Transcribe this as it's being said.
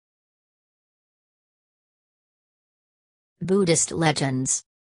Buddhist legends.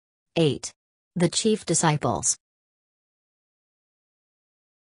 8. The chief disciples.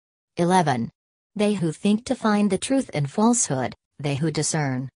 11. They who think to find the truth in falsehood, they who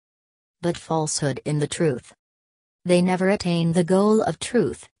discern but falsehood in the truth. They never attain the goal of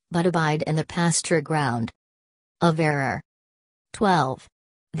truth, but abide in the pasture ground of error. 12.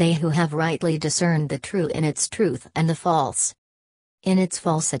 They who have rightly discerned the true in its truth and the false in its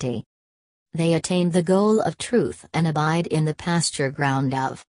falsity. They attain the goal of truth and abide in the pasture ground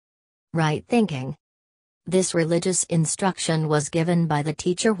of right thinking. This religious instruction was given by the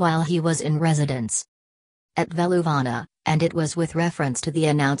teacher while he was in residence at Veluvana, and it was with reference to the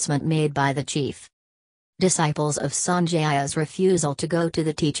announcement made by the chief disciples of Sanjaya's refusal to go to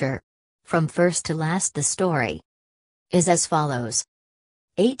the teacher. From first to last the story is as follows.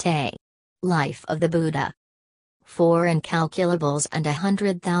 8a. Life of the Buddha. 4 incalculables and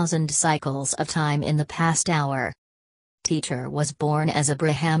 100,000 cycles of time in the past hour. Teacher was born as a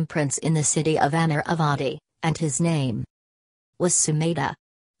Brahm prince in the city of Amaravati, and his name was Sumedha.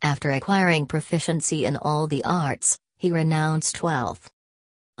 After acquiring proficiency in all the arts, he renounced wealth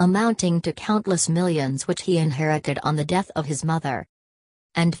amounting to countless millions which he inherited on the death of his mother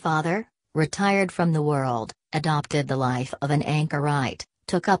and father, retired from the world, adopted the life of an anchorite,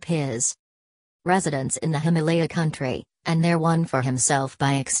 took up his residence in the Himalaya country, and there won for himself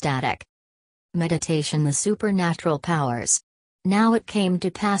by ecstatic meditation the supernatural powers. Now it came to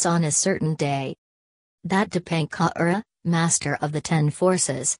pass on a certain day that Dipankara, master of the 10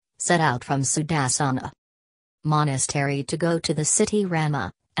 forces, set out from Sudasana monastery to go to the city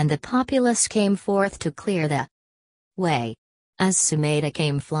Rama, and the populace came forth to clear the way. As Sumedha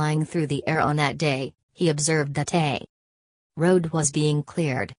came flying through the air on that day, he observed that a road was being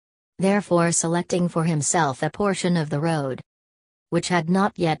cleared. Therefore, selecting for himself a portion of the road which had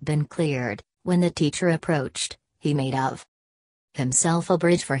not yet been cleared, when the teacher approached, he made of himself a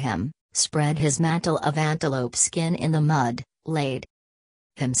bridge for him, spread his mantle of antelope skin in the mud, laid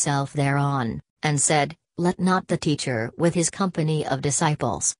himself thereon, and said, "Let not the teacher with his company of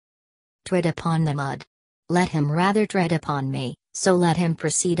disciples tread upon the mud. Let him rather tread upon me, so let him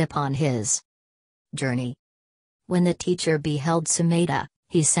proceed upon his journey." When the teacher beheld Sumedha,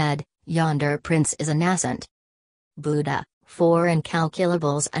 he said, "Yonder prince is a nascent Buddha, 4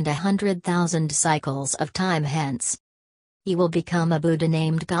 incalculables and 100,000 cycles of time hence he will become a Buddha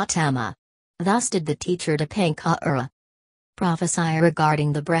named Gautama." Thus did the teacher Dipankara prophesy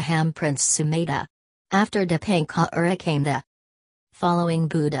regarding the Brahm prince Sumedha. After Dipankara came the following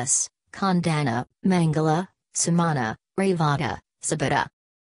Buddhas: Khandana, Mangala, Samana, Revata, Sabata,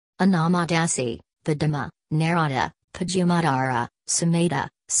 Anamadasi, Vidama, Narada, Pajumadara, Sumedha,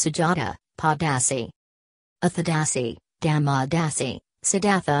 Sujata, Padasi, Athadasi, Dhammadasi,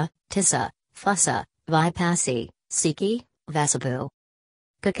 Siddhartha, Tissa, Fusa, Vipassi, Siki, Vasapu,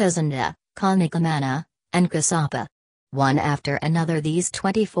 Kakazanda, Kanikamana, and Kasapa. One after another these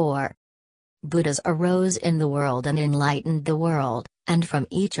 24 Buddhas arose in the world and enlightened the world, and from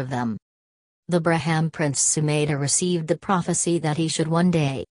each of them the Brahm prince Sumedha received the prophecy that he should one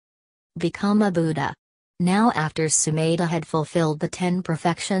day become a Buddha. Now after Sumedha had fulfilled the 10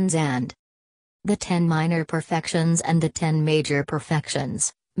 perfections and the 10 minor perfections and the 10 major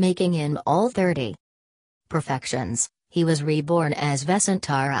perfections, making in all 30 perfections, he was reborn as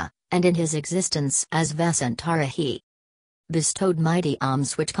Vesantara, and in his existence as Vesantara he bestowed mighty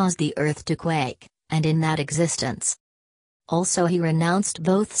alms which caused the earth to quake, and in that existence also he renounced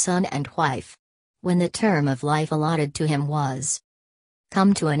both son and wife. When the term of life allotted to him was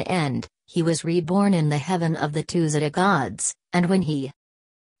come to an end, he was reborn in the heaven of the 2 Zeta gods, and when he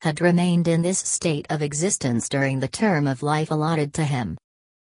had remained in this state of existence during the term of life allotted to him,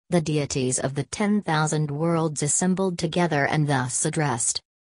 the deities of the 10,000 worlds assembled together and thus addressed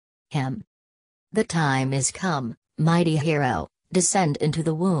him: "The time is come, mighty hero, descend into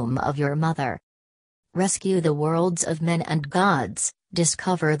the womb of your mother. Rescue the worlds of men and gods,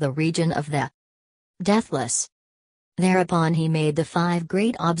 discover the region of the deathless." Thereupon he made the 5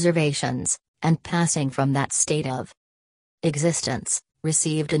 great observations, and passing from that state of existence,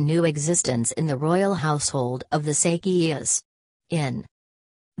 received a new existence in the royal household of the Sakyas. In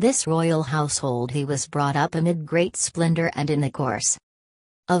this royal household he was brought up amid great splendor and in the course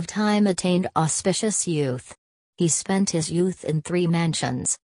of time attained auspicious youth. He spent his youth in 3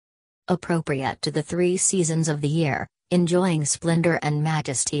 mansions appropriate to the 3 seasons of the year, enjoying splendor and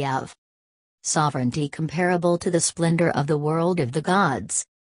majesty of sovereignty comparable to the splendor of the world of the gods.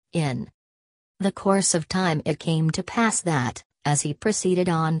 In the course of time it came to pass that, as he proceeded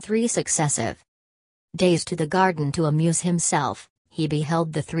on 3 successive days to the garden to amuse himself, he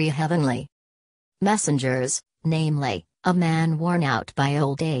beheld the 3 heavenly messengers, namely, a man worn out by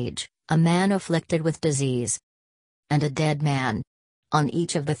old age, a man afflicted with disease, and a dead man. On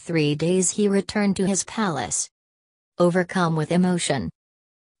each of the 3 days he returned to his palace, overcome with emotion.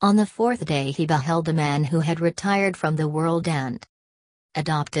 On the 4th day he beheld a man who had retired from the world and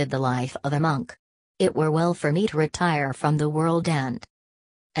adopted the life of a monk. "It were well for me to retire from the world and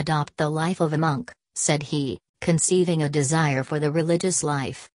adopt the life of a monk," said he, conceiving a desire for the religious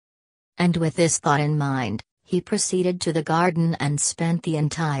life. And with this thought in mind, he proceeded to the garden and spent the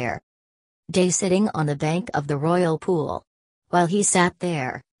entire day sitting on the bank of the royal pool. While he sat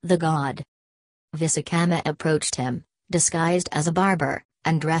there, the god Vissakama approached him, disguised as a barber,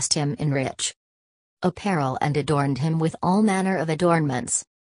 and dressed him in rich apparel and adorned him with all manner of adornments.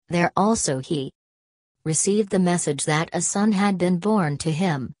 There also he received the message that a son had been born to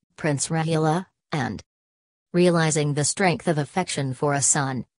him, Prince Rahula, and realizing the strength of affection for a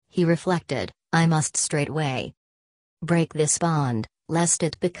son, he reflected, "I must straightway break this bond, lest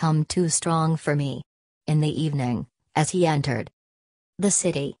it become too strong for me." In the evening, as he entered the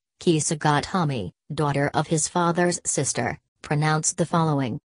city, Kisa-Gautami, daughter of his father's sister, pronounced the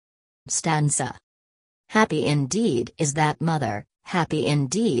following stanza. "Happy indeed is that mother, happy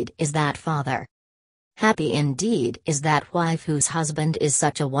indeed is that father. Happy indeed is that wife whose husband is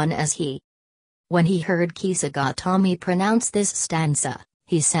such a one as he." When he heard Kisa-Gautami pronounce this stanza,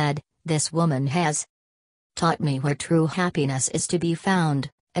 he said, "This woman has taught me where true happiness is to be found,"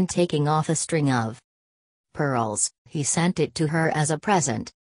 and taking off a string of pearls, he sent it to her as a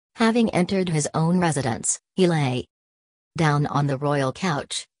present. Having entered his own residence, he lay down on the royal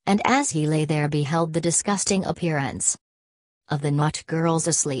couch, and as he lay there beheld the disgusting appearance of the Nautch girls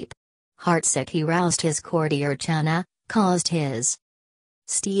asleep. Heartsick he roused his courtier Channa, caused his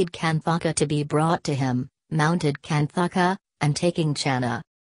steed Kanthaka to be brought to him, mounted Kanthaka, and taking Channa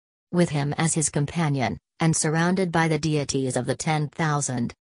with him as his companion, and surrounded by the deities of the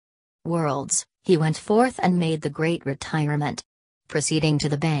 10,000 worlds, he went forth and made the great retirement. Proceeding to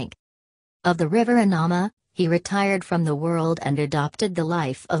the bank of the river Anama, he retired from the world and adopted the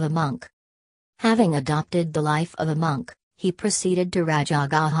life of a monk. Having adopted the life of a monk, he proceeded to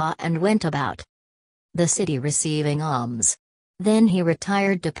Rajagaha and went about the city receiving alms. Then he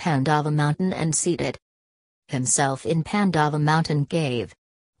retired to Pandava mountain and seated himself in Pandava mountain cave.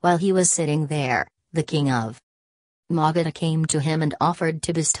 While he was sitting there, the king of Magadha came to him and offered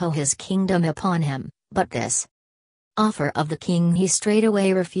to bestow his kingdom upon him, but this offer of the king he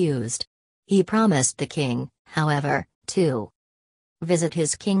straightway refused. He promised the king, however, to visit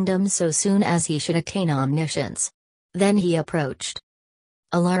his kingdom so soon as he should attain omniscience. Then he approached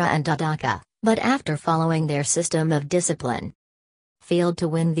Alara and Dukkha, but after following their system of discipline, failed to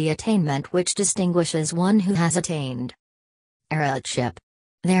win the attainment which distinguishes one who has attained eradicate.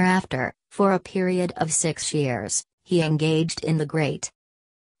 Thereafter, for a period of 6 years, he engaged in the great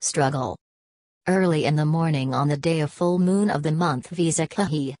struggle. Early in the morning on the day of full moon of the month Visakha,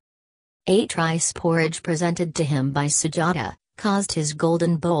 he ate rice porridge presented to him by Sujata, caused his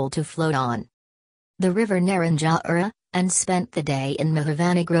golden bowl to float on the river Naranjara, and spent the day in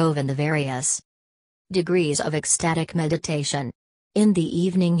Mahavani Grove in the various degrees of ecstatic meditation. In the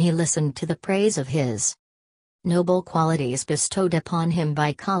evening he listened to the praise of his noble qualities bestowed upon him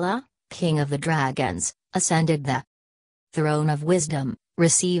by Kala, king of the dragons, ascended the throne of wisdom,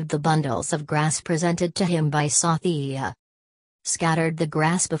 received the bundles of grass presented to him by Sathya, scattered the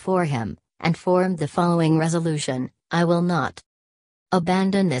grass before him, and formed the following resolution: "I will not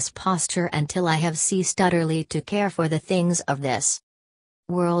abandon this posture until I have ceased utterly to care for the things of this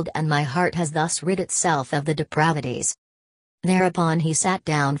world, and my heart has thus rid itself of the depravities." Thereupon he sat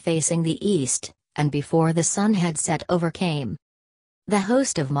down facing the east, and before the sun had set overcame the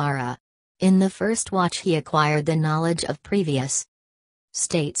host of Mara. In the first watch he acquired the knowledge of previous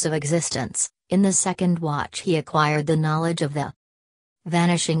states of existence, in the second watch he acquired the knowledge of the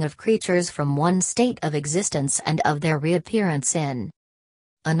vanishing of creatures from one state of existence and of their reappearance in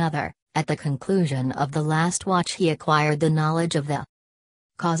another. At the conclusion of the last watch he acquired the knowledge of the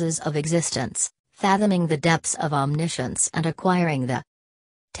causes of existence, fathoming the depths of omniscience and acquiring the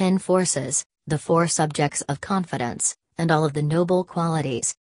 10 forces, the 4 subjects of confidence, and all of the noble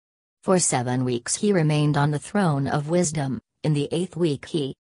qualities. For 7 weeks he remained on the throne of wisdom. In the 8th week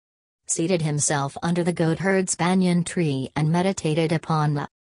he seated himself under the goatherd's banyan tree and meditated upon the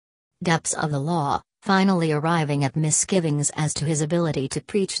depths of the law, finally arriving at misgivings as to his ability to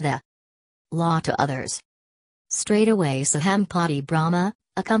preach the law to others. Straightway Sahampati Brahma,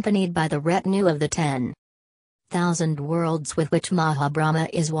 accompanied by the retinue of the 10,000 worlds with which Mahabrahma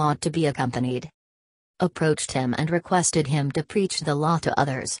is wont to be accompanied, approached him and requested him to preach the law to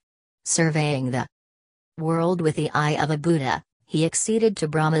others. Surveying the world with the eye of a Buddha, he acceded to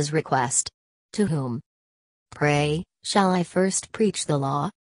Brahma's request. To whom, pray, shall I first preach the law?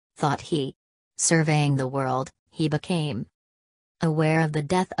 Thought he. Surveying the world, he became aware of the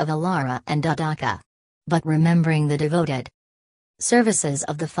death of Alara and Uddaka. But remembering the devoted services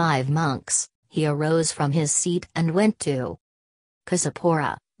of the 5 monks, he arose from his seat and went to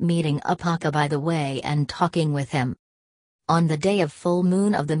Kasapura, meeting Upaka by the way and talking with him. On the day of full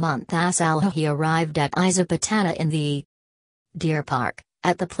moon of the month Asalha he arrived at Isapatana in the deer park,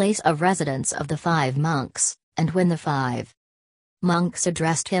 at the place of residence of the 5 monks, and when the 5 monks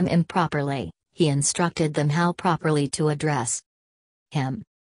addressed him improperly, he instructed them how properly to address him.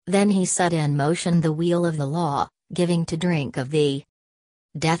 Then he set in motion the wheel of the law, giving to drink of the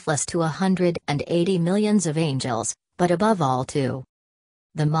deathless to 180 millions of angels, but above all to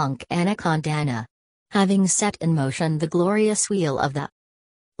the monk Anakondana. Having set in motion the glorious wheel of the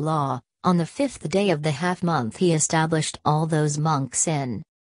law, on the 5th day of the half-month he established all those monks in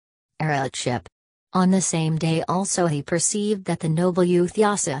eradicate. On the same day also he perceived that the noble youth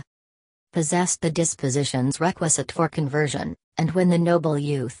Yasa possessed the dispositions requisite for conversion, and when the noble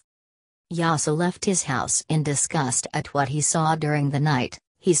youth Yasa left his house in disgust at what he saw during the night,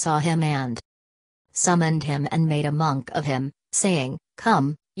 he saw him and summoned him and made a monk of him, saying,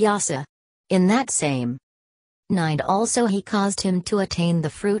 "Come, Yasa." In that same night also he caused him to attain the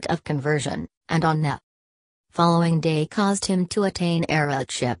fruit of conversion, and on the following day caused him to attain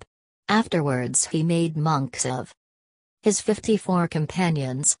eradicate. Afterwards he made monks of his 54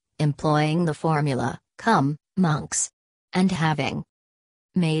 companions, employing the formula, "Come, monks." And having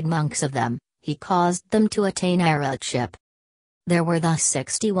made monks of them, he caused them to attain eradicate. There were thus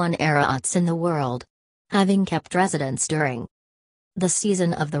 61 arahats in the world. Having kept residence during the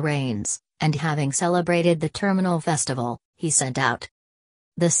season of the rains, and having celebrated the terminal festival, he sent out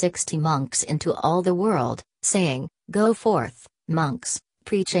the 60 monks into all the world, saying, "Go forth, monks,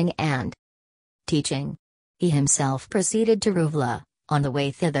 preaching and teaching." He himself proceeded to Ruvla, on the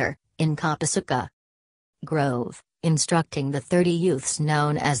way thither, in Kapasuka grove, instructing the 30 youths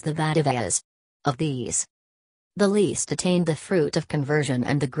known as the Vadivayas. Of these, the least attained the fruit of conversion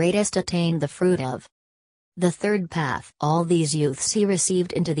and the greatest attained the fruit of the 3rd path. All these youths he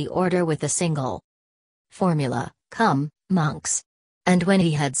received into the order with a single formula, "Come, monks." And when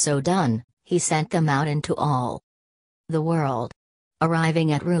he had so done, he sent them out into all the world.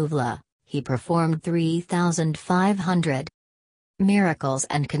 Arriving at Ruvla, he performed 3,500 miracles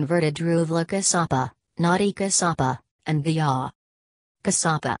and converted Ruvla Kasapa, Nadi Kasapa, and Gaya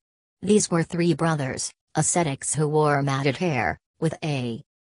Kasapa. These were 3 brothers, ascetics who wore matted hair, with a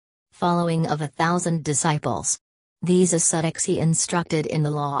following of 1,000 disciples. These ascetics he instructed in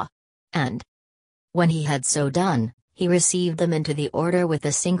the law. And when he had so done, he received them into the order with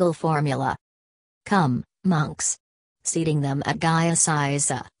a single formula. "Come, monks." Seating them at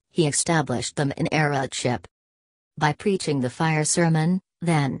Gaya-Sisa, he established them in eradicate. By preaching the fire sermon,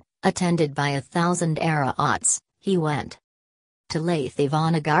 then, attended by 1,000 arahats, he went to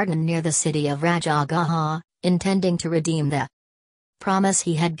Lathivana garden near the city of Rajagaha, intending to redeem the promise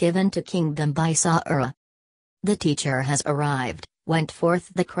he had given to King Bimbisara. "The teacher has arrived," went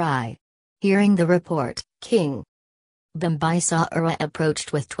forth the cry. Hearing the report, King Bimbisara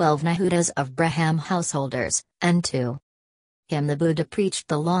approached with 12 Nahudas of Brahm householders, and to him the Buddha preached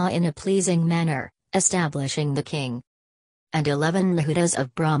the law in a pleasing manner, establishing the king and 11 Nahudas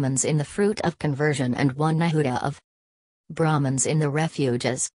of Brahmins in the fruit of conversion and 1 Nahuda of Brahmins in the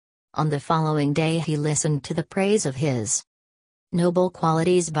refuges. On the following day he listened to the praise of his noble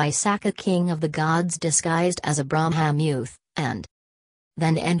qualities by Sakka king of the gods disguised as a Brahman youth, and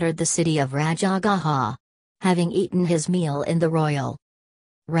then entered the city of Rajagaha. Having eaten his meal in the royal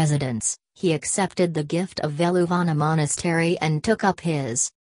residence, he accepted the gift of Veluvana monastery and took up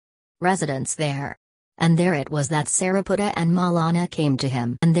his residence there. And there it was that Sariputta and Malana came to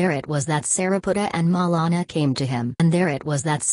him. And there it was that Sariputta and Malana came to him. And there it was that